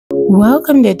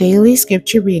Welcome to Daily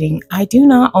Scripture Reading. I do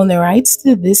not own the rights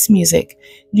to this music.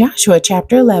 Joshua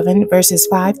chapter 11, verses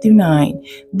 5 through 9.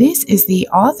 This is the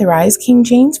Authorized King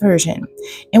James Version.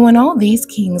 And when all these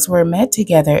kings were met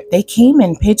together, they came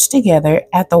and pitched together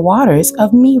at the waters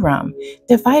of Merom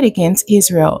to fight against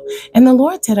Israel. And the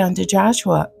Lord said unto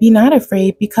Joshua, Be not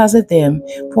afraid because of them,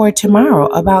 for tomorrow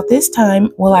about this time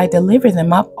will I deliver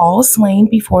them up all slain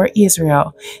before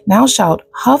Israel. Thou shalt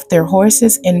huff their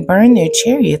horses and burn their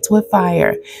chariots with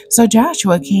fire. So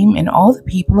Joshua came and all the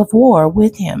people of war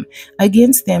with him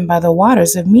against them by the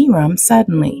waters of Merom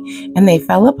suddenly, and they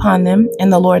fell upon them,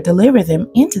 and the Lord delivered them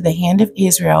into the hand of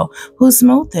Israel, who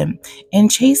smote them,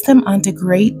 and chased them unto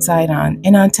great Zidon,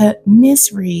 and unto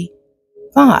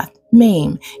Misrephoth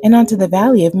Maim, and unto the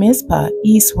valley of Mizpah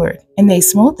eastward. And they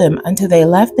smote them until they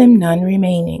left them none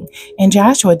remaining. And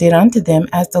Joshua did unto them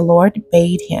as the Lord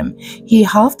bade him. He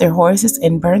huffed their horses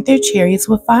and burnt their chariots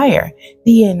with fire.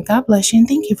 The end. God bless you, and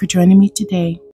thank you for joining me today.